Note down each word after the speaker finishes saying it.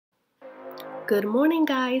Good morning,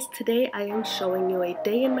 guys. Today I am showing you a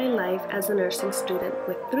day in my life as a nursing student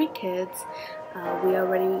with 3 kids. We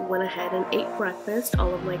already went ahead and ate breakfast.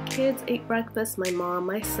 All of my kids ate breakfast, my mom,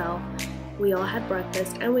 myself. We all had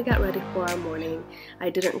breakfast and we got ready for our morning. I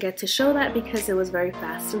didn't get to show that because it was very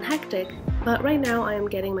fast and hectic, but right now I am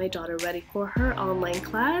getting my daughter ready for her online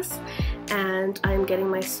class and I am getting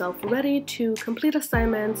myself ready to complete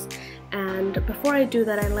assignments. And before I do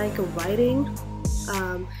that, I like writing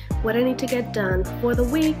what I need to get done for the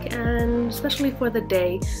week and especially for the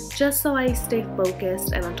day, just so I stay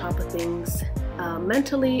focused and on top of things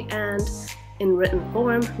mentally and in written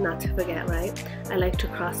form, not to forget, right? I like to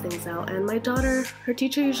cross things out, and my daughter, her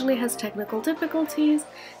teacher usually has technical difficulties,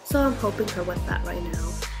 so I'm helping her with that right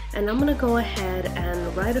now. And I'm gonna go ahead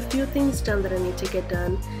and write a few things down that I need to get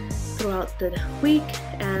done throughout the week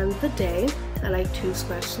and the day. I like to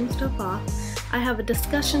scratch some stuff off. I have a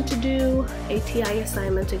discussion to do, a TI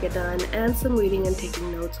assignment to get done, and some reading and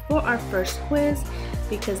taking notes for our first quiz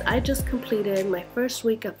because I just completed my first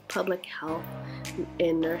week of public health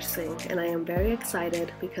in nursing and I am very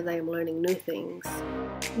excited because I am learning new things.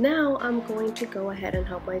 Now I'm going to go ahead and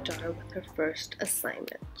help my daughter with her first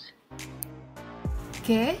assignment.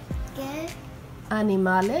 ¿Qué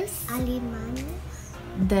animales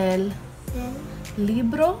del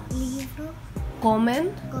libro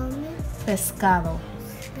comen pescado?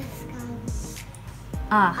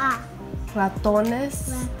 A.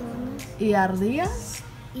 Ratones y ardillas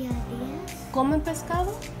comen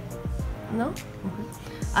pescado? No?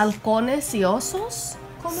 Halcones y osos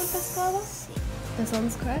comen pescado? This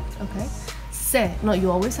one's correct? Okay. C. No,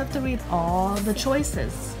 you always have to read all the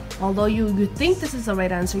choices. Although you think this is the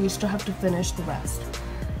right answer, you still have to finish the rest.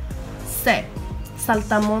 C.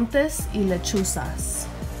 Saltamontes y lechuzas.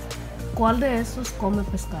 ¿Cuál de esos come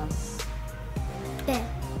pescado? D.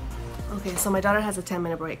 Okay, so my daughter has a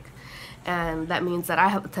 10-minute break. And that means that I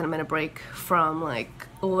have a 10-minute break from like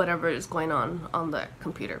whatever is going on the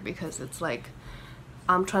computer, because it's like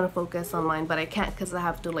I'm trying to focus on mine, but I can't because I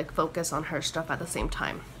have to like focus on her stuff at the same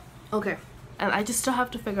time. Okay, and I just still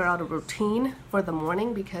have to figure out a routine for the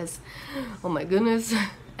morning because, oh my goodness.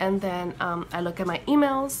 And then I look at my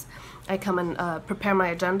emails, I come and prepare my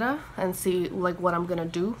agenda and see like what I'm gonna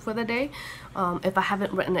do for the day. If I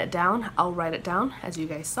haven't written it down, I'll write it down, as you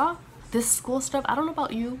guys saw. This school stuff, I don't know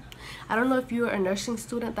about you. I don't know if you're a nursing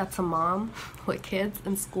student that's a mom with kids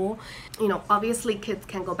in school. You know, obviously kids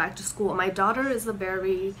can go back to school. My daughter is a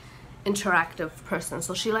very interactive person,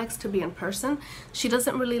 so she likes to be in person. She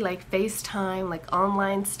doesn't really like FaceTime, like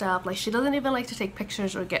online stuff. Like she doesn't even like to take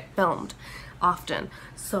pictures or get filmed often.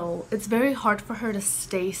 So it's very hard for her to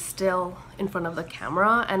stay still in front of the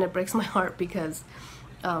camera, and it breaks my heart because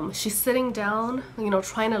she's sitting down, you know,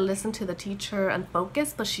 trying to listen to the teacher and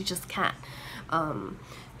focus, but she just can't.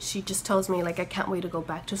 She just tells me like, I can't wait to go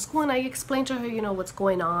back to school, and I explain to her, you know, what's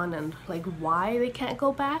going on and like why they can't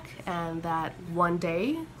go back, and that one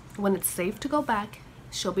day when it's safe to go back,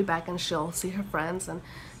 she'll be back and she'll see her friends and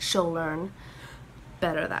she'll learn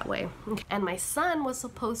better that way. And my son was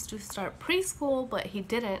supposed to start preschool, but he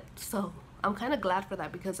didn't, so I'm kind of glad for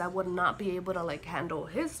that because I would not be able to like handle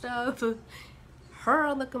his stuff, her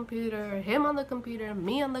on the computer, him on the computer,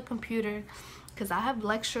 me on the computer, because I have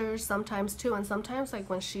lectures sometimes too, and sometimes like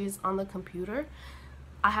when she's on the computer,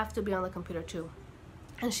 I have to be on the computer too.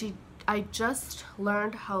 And I just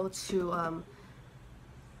learned how to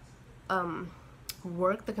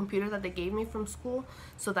work the computer that they gave me from school,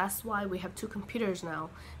 so that's why we have 2 computers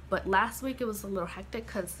now. But last week it was a little hectic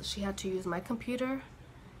because she had to use my computer,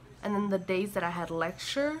 and then the days that I had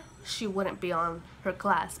lecture, she wouldn't be on her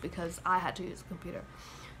class because I had to use the computer.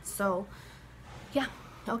 So yeah,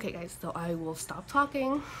 okay guys, so I will stop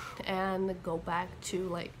talking and go back to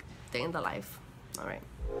like day in the life. All right.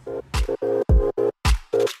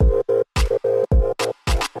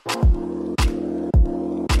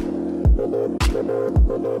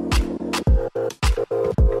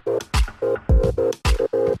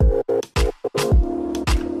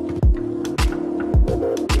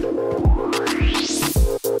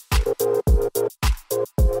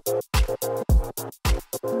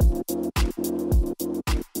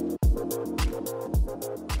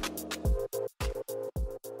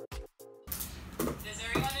 Does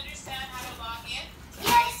everyone understand how to log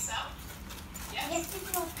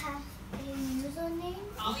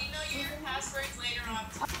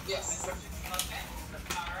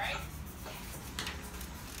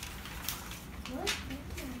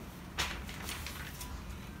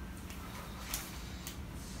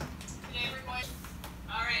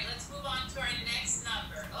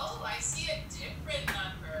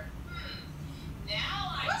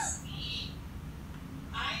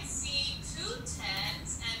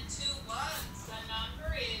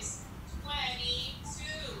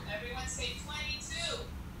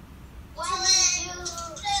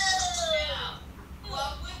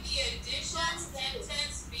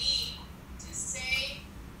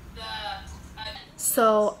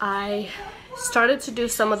So I started to do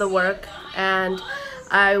some of the work and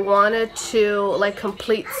I wanted to like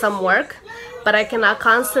complete some work, but I cannot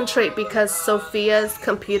concentrate because Sophia's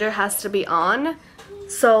computer has to be on.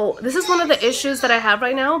 So this is one of the issues that I have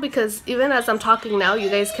right now, because even as I'm talking now, you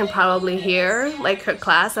guys can probably hear like her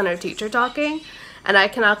class and her teacher talking, and I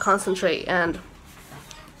cannot concentrate. And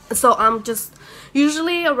so I'm just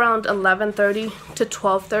usually around 11:30 to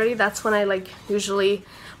 12:30. That's when I like usually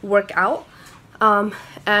work out.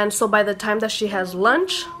 And so by the time that she has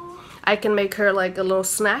lunch, I can make her like a little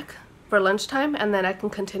snack for lunchtime, and then I can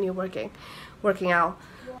continue working out.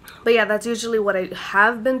 But yeah, that's usually what I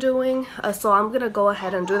have been doing. So I'm gonna go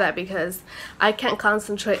ahead and do that because I can't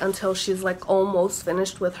concentrate until she's like almost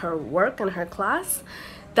finished with her work and her class.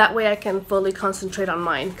 That way I can fully concentrate on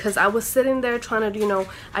mine, because I was sitting there trying to, you know,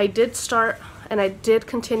 I did start and I did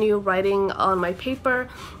continue writing on my paper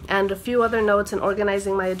and a few other notes and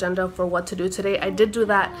organizing my agenda for what to do today. I did do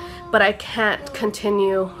that, but I can't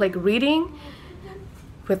continue like reading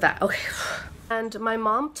with that. Okay. And my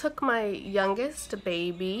mom took my youngest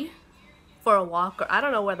baby for a walk, or I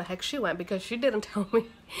don't know where the heck she went because she didn't tell me.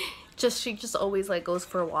 She just always like goes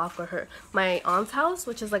for a walk, or my aunt's house,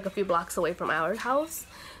 which is like a few blocks away from our house,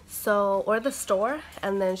 so, or the store,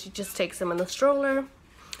 and then she just takes him in the stroller,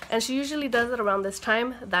 and she usually does it around this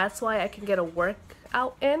time. That's why I can get a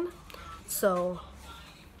workout in. So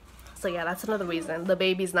yeah, that's another reason the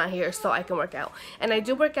baby's not here, so I can work out. And I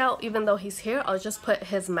do work out even though he's here. I'll just put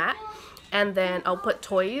his mat and then I'll put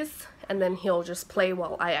toys, and then he'll just play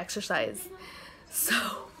while I exercise. So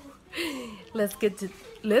let's get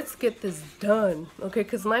this done, okay?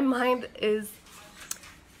 Because my mind is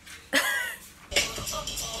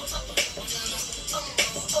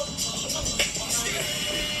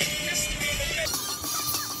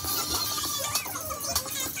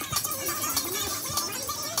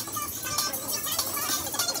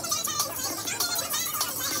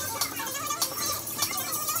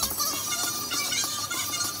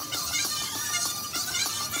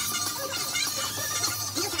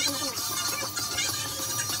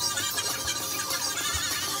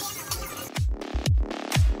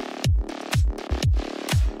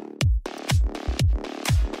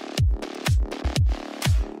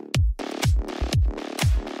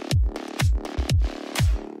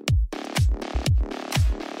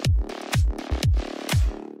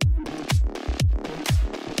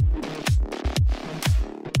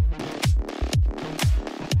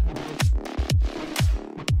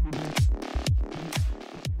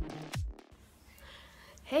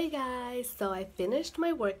Hey guys, so I finished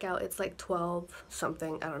my workout. It's like 12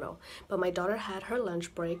 something, I don't know, but my daughter had her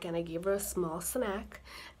lunch break and I gave her a small snack,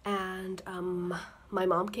 and my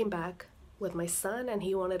mom came back with my son and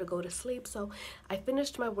he wanted to go to sleep, so I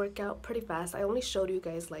finished my workout pretty fast. I only showed you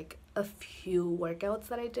guys like a few workouts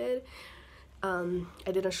that I did. I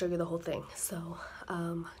didn't show you the whole thing. So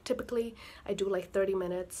typically I do like 30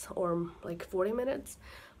 minutes or like 40 minutes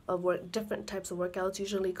of different types of workouts,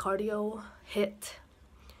 usually cardio, HIIT.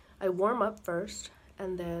 I warm up first,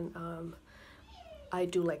 and then I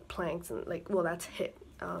do like planks and like, well, that's HIIT,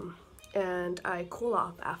 and I cool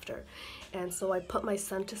off after. And so I put my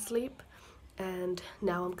son to sleep, and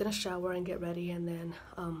now I'm gonna shower and get ready, and then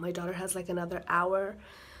my daughter has like another hour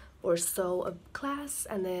or so of class,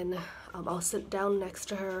 and then I'll sit down next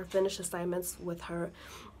to her, finish assignments with her,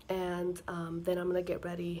 and then I'm gonna get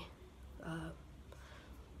ready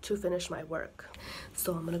to finish my work.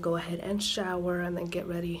 So I'm gonna go ahead and shower and then get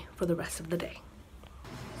ready for the rest of the day.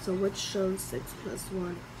 So which shows 6 plus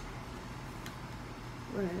 1?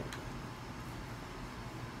 Right.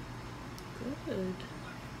 Good.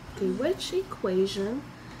 Okay, which equation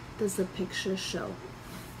does the picture show?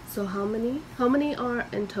 So how many are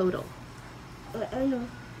in total? I know.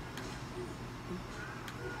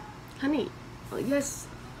 Honey, oh, yes,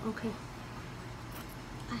 okay.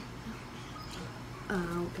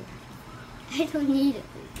 Okay. I don't need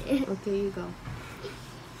it. Okay, you go.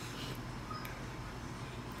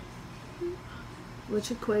 Which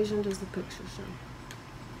equation does the picture show?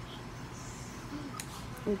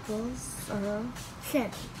 Equals,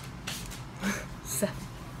 7. 7.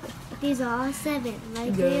 These are all 7,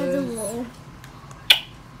 right there on the wall.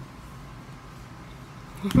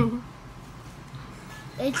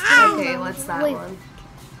 Okay, what's that one?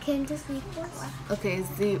 Can this equal? Okay, it's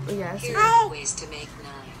the, yes. Here are the ways to make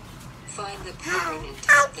 9. Find the pattern and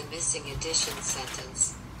type the missing addition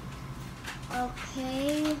sentence.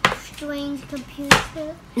 Okay, strange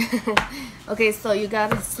computer. Okay, so you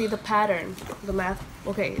gotta see the pattern, the math.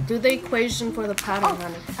 Okay, do the equation for the pattern,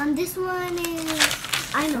 honey. This one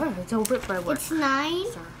is, I know. Don't rip my work. It's 9.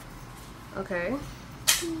 Okay.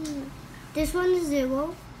 This one is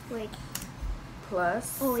 0. Wait. Plus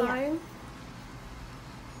sign.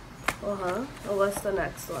 Oh, what's the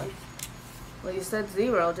next one? Well, you said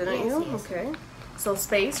 0, didn't you? Yes. Okay. So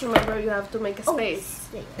space, remember you have to make a space.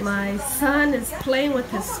 Space. My son is playing with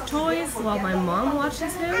his toys while my mom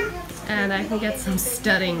watches him, and I can get some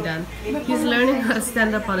studying done. He's learning how to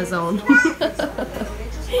stand up on his own. So,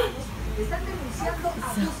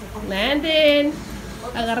 Landon,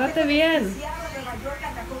 agárrate bien.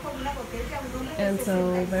 And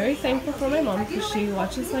so very thankful for my mom because she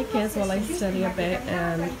watches my kids while I study a bit,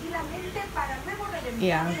 and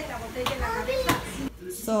yeah.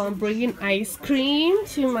 So I'm bringing ice cream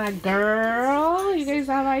to my girl. You guys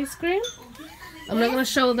have ice cream? I'm not gonna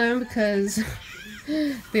show them because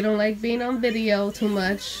they don't like being on video too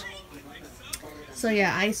much. So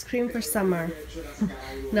yeah, ice cream for summer.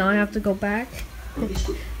 Now I have to go back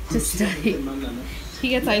to study. He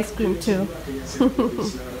gets ice cream too.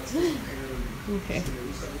 Okay.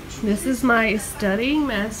 This is my studying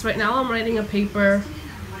mess. Right now I'm writing a paper.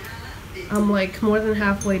 I'm like more than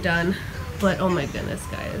halfway done. But oh my goodness,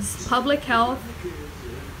 guys. Public health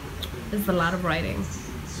is a lot of writing.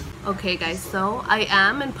 Okay guys, so I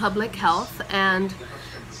am in public health and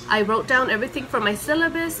I wrote down everything from my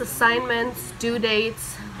syllabus, assignments, due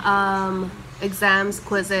dates, exams,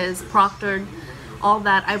 quizzes, proctored, all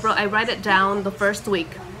that. I write it down the first week,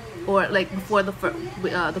 or like before the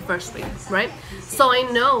first week, right? So I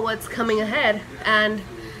know what's coming ahead. And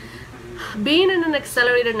being in an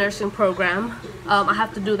accelerated nursing program, I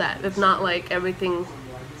have to do that. If not, like, everything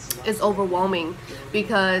is overwhelming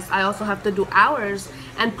because I also have to do hours,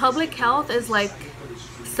 and public health is like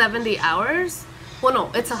 70 hours. Well,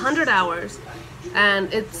 no, it's 100 hours,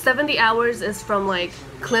 and it's 70 hours is from like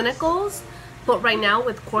clinicals, but right now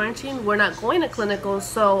with quarantine we're not going to clinicals,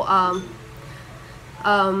 so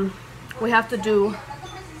we have to do,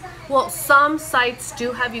 well, some sites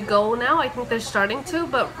do have you go now. I think they're starting to,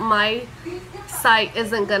 but my site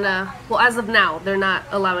isn't gonna, well, as of now they're not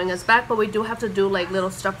allowing us back, but we do have to do like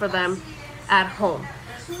little stuff for them at home,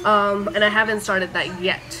 and I haven't started that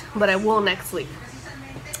yet, but I will next week.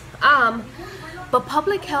 But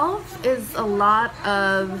public health is a lot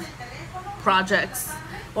of projects,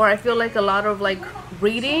 or I feel like a lot of like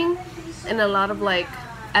reading and a lot of like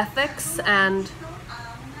ethics and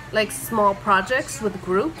like small projects with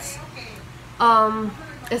groups,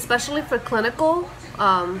 especially for clinical.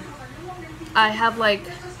 I have like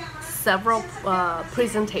several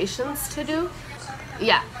presentations to do.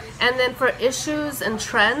 Yeah, and then for issues and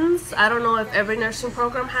trends, I don't know if every nursing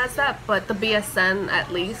program has that, but the BSN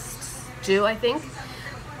at least do, I think.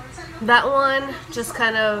 That one just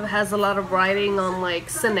kind of has a lot of writing on like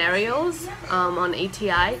scenarios on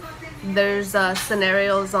ATI. There's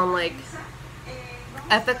scenarios on like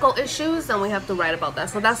ethical issues, and we have to write about that.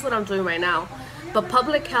 So that's what I'm doing right now. But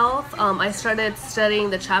public health, I started studying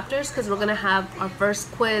the chapters because we're gonna have our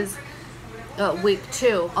first quiz week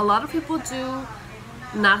 2. A lot of people do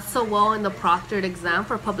not so well in the proctored exam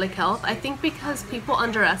for public health. I think because people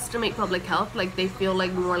underestimate public health, like they feel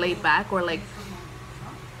like more laid back, or like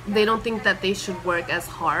they don't think that they should work as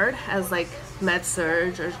hard as like med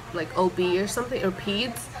surg or like OB or something, or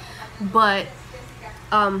peds. But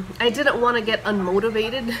I didn't want to get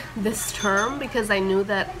unmotivated this term because I knew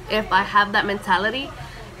that if I have that mentality,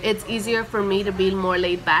 it's easier for me to be more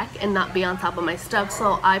laid back and not be on top of my stuff.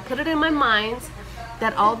 So I put it in my mind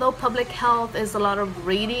that although public health is a lot of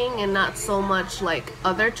reading and not so much like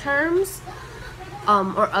other terms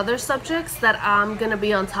or other subjects, that I'm gonna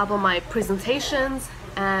be on top of my presentations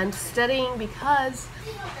and studying because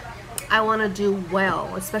I want to do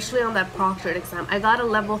well, especially on that proctored exam. I got a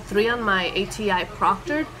level 3 on my ATI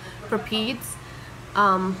proctored for peds,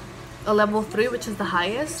 a level 3, which is the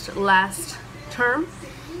highest last term.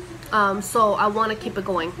 So I want to keep it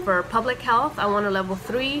going. For public health, I want a level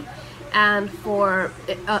 3, and for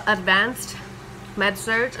advanced med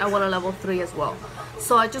surg, I want a level 3 as well.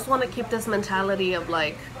 So I just want to keep this mentality of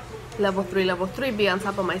like level 3, be on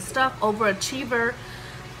top of my stuff, overachiever,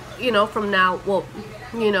 you know, from now, well,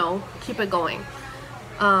 you know, keep it going.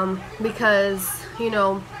 Because, you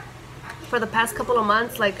know, for the past couple of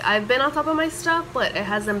months, like, I've been on top of my stuff, but it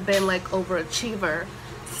hasn't been like overachiever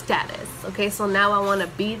status. Okay, so now I want to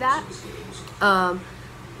be that.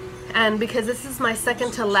 And because this is my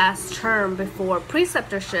second to last term before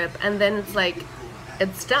preceptorship, and then it's like,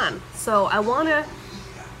 it's done. So I want to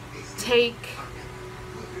take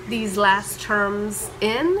these last terms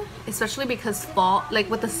in, especially because fall, like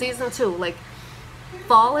with the season 2, like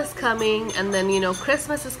fall is coming, and then, you know,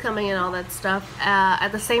 Christmas is coming and all that stuff at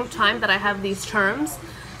the same time that I have these terms.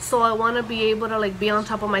 So I want to be able to like be on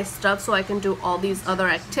top of my stuff so I can do all these other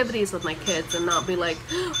activities with my kids and not be like,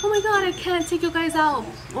 oh my god, I can't take you guys out,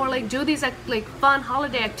 or like do these like fun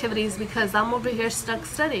holiday activities because I'm over here stuck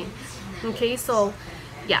studying. Okay, so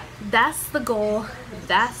yeah, that's the goal,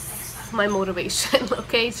 that's my motivation.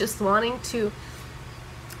 Okay, just wanting to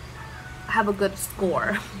have a good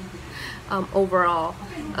score overall.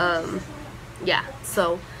 Yeah,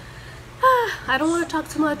 so I don't want to talk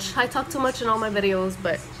too much. I talk too much in all my videos,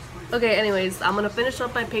 but okay, anyways, I'm gonna finish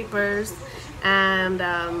up my papers and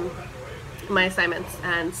my assignments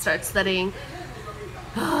and start studying.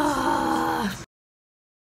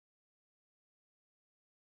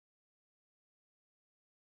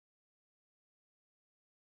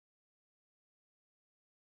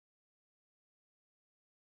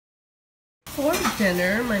 For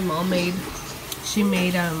dinner, my mom made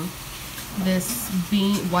this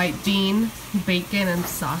white bean, bacon, and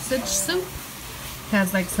sausage soup. It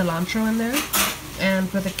has like cilantro in there. And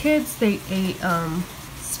for the kids, they ate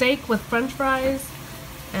steak with french fries,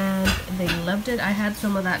 and they loved it. I had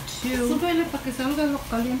some of that too.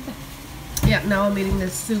 Yeah, now I'm eating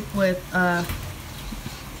this soup with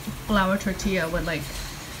flour tortilla with like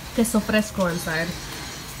queso fresco inside.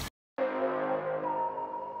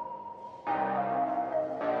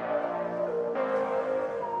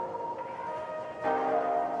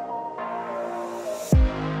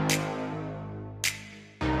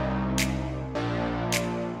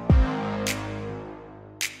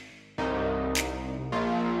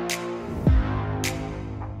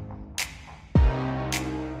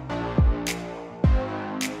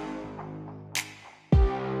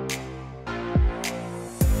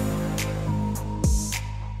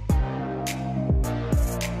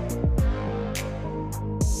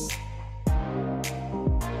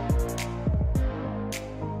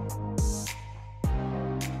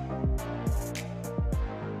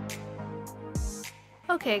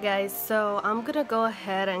 Okay guys, so I'm gonna go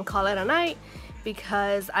ahead and call it a night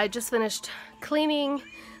because I just finished cleaning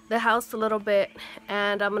the house a little bit,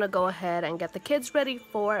 and I'm gonna go ahead and get the kids ready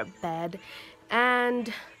for bed,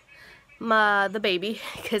 and the baby,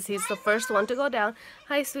 because he's the first one to go down.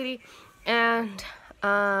 Hi sweetie. And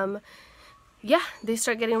yeah, they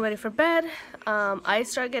start getting ready for bed. I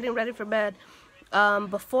start getting ready for bed.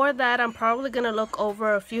 Before that, I'm probably gonna look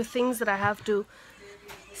over a few things that I have to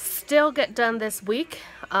still get done this week,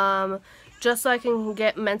 just so I can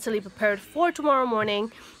get mentally prepared for tomorrow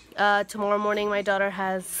morning. Tomorrow morning my daughter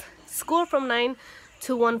has school from 9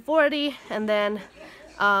 to 1:40, and then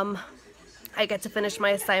I get to finish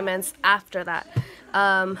my assignments after that.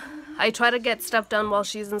 I try to get stuff done while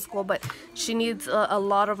she's in school, but she needs a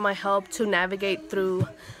lot of my help to navigate through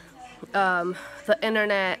the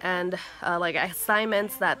internet and like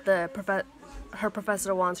assignments that her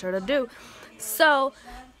professor wants her to do. So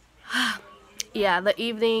yeah, the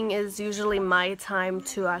evening is usually my time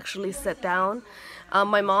to actually sit down.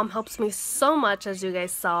 My mom helps me so much, as you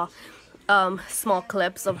guys saw. Small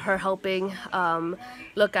clips of her helping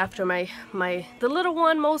look after the little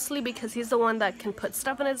one, mostly because he's the one that can put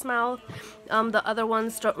stuff in his mouth. The other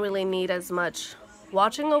ones don't really need as much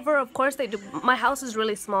watching over. Of course they do. My house is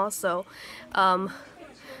really small, so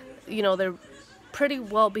you know, they're pretty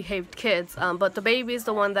well behaved kids, but the baby is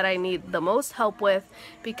the one that I need the most help with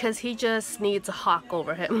because he just needs a hawk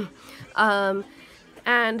over him.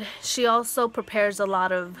 And she also prepares a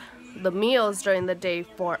lot of the meals during the day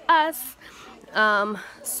for us,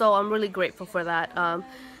 so I'm really grateful for that.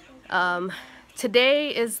 Today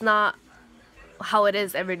is not how it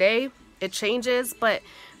is every day. It changes, but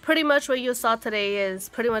pretty much what you saw today is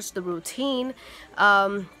pretty much the routine.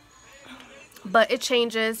 But it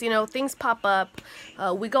changes, you know, things pop up.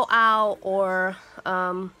 We go out, or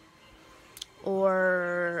I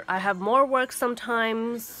have more work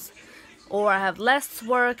sometimes, or I have less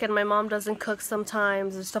work and my mom doesn't cook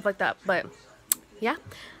sometimes and stuff like that. But yeah,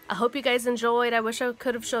 I hope you guys enjoyed. I wish I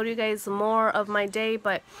could have showed you guys more of my day,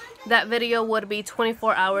 but that video would be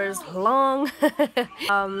 24 hours long.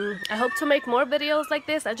 I hope to make more videos like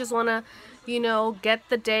this. I just want to, you know, get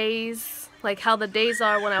the days, like how the days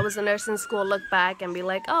are when I was in nursing school, look back and be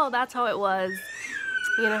like, oh, that's how it was.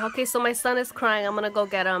 You know, okay, so my son is crying. I'm gonna go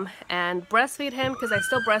get him and breastfeed him because I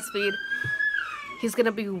still breastfeed. He's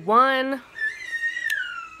gonna be 1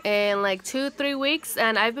 in like 2-3 weeks,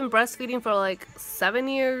 and I've been breastfeeding for like 7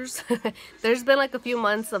 years. There's been like a few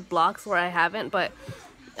months of blocks where I haven't, but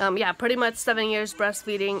yeah, pretty much 7 years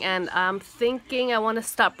breastfeeding, and I'm thinking I want to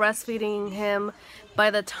stop breastfeeding him by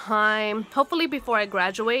the time, hopefully before I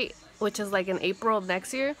graduate, which is like in April of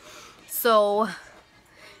next year. So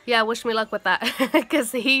yeah, wish me luck with that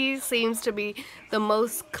because he seems to be the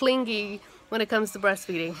most clingy when it comes to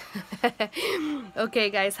breastfeeding. Okay,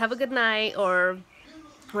 guys, have a good night, or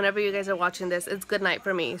whenever you guys are watching this, it's good night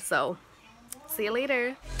for me. So, see you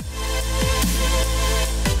later.